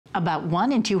About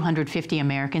 1 in 250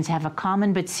 Americans have a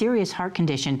common but serious heart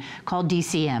condition called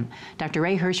DCM. Dr.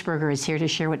 Ray Hirschberger is here to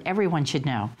share what everyone should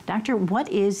know. Doctor, what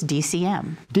is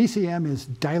DCM? DCM is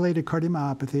dilated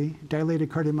cardiomyopathy. Dilated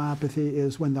cardiomyopathy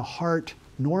is when the heart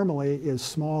normally is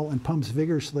small and pumps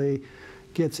vigorously,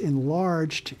 gets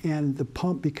enlarged and the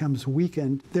pump becomes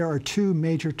weakened. There are two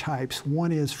major types.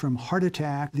 One is from heart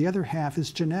attack, the other half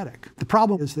is genetic. The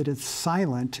problem is that it's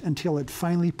silent until it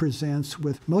finally presents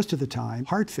with, most of the time,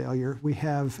 heart failure. We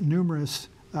have numerous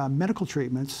medical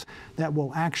treatments that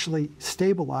will actually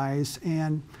stabilize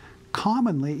and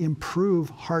commonly improve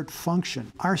heart function.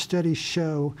 Our studies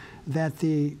show that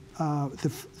the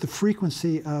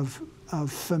frequency of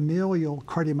familial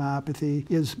cardiomyopathy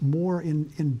is more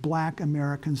in Black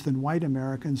Americans than white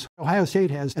Americans. Ohio State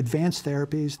has advanced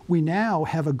therapies. We now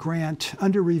have a grant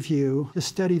under review to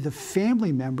study the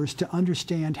family members to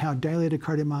understand how dilated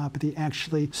cardiomyopathy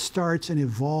actually starts and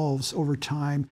evolves over time.